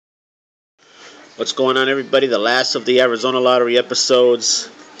What's going on, everybody? The last of the Arizona Lottery episodes.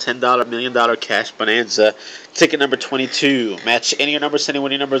 $10 million cash bonanza. Ticket number 22. Match any of your numbers, any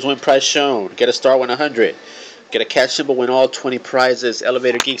winning numbers, win prize shown. Get a star, win 100. Get a cash symbol, win all 20 prizes.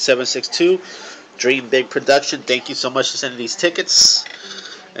 Elevatorgeek 762. Dream Big Production. Thank you so much for sending these tickets.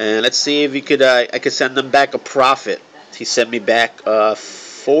 And let's see if you could. I could send them back a profit. He sent me back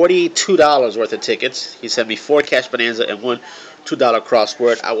 $42 worth of tickets. He sent me 4 cash bonanza and 1 $2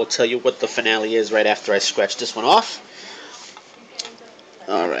 crossword. I will tell you what the finale is right after I scratch this one off.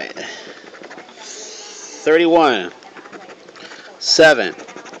 All right. 31, 7,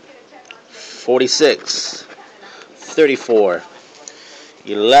 46, 34,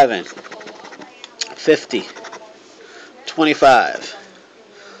 11, 50, 25,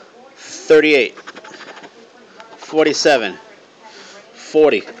 38, 47,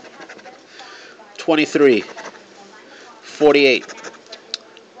 40, 23, 48,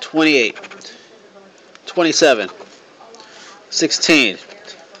 28, 27, 16,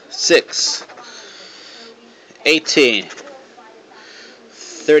 6, 18,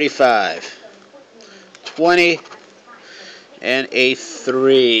 35, 20, and a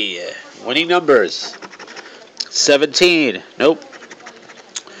 3. Winning numbers: 17, nope.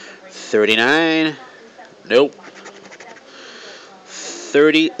 39, nope.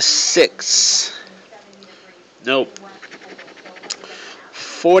 36, nope.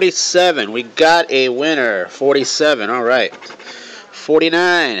 47, we got a winner. 47, all right.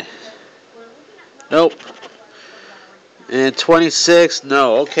 49, nope. And 26,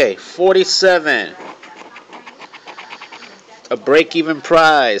 no. Okay, 47. A break-even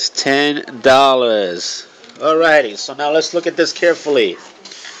prize, $10. Alrighty, so now let's look at this carefully.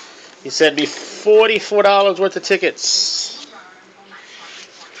 He sent me $44 worth of tickets.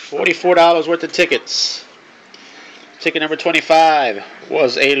 $44 worth of tickets. Ticket number 25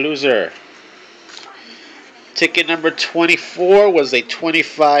 was a loser. Ticket number 24 was a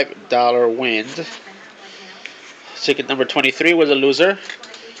 $25 win. Ticket number 23 was a loser.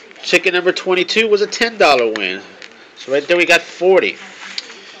 Ticket number 22 was a $10 win. So right there we got 40.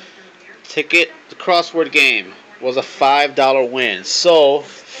 Ticket, the crossword game, was a $5 win. So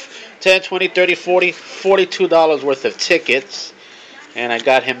 10, 20, 30, 40, $42 worth of tickets. And I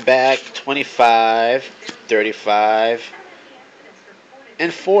got him back 25, 35,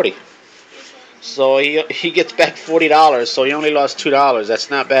 and 40. So he gets back $40. So he only lost $2. That's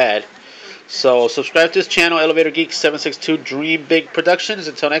not bad. So subscribe to this channel, Elevatorgeek 762 Dream Big Productions.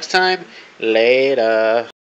 Until next time, later.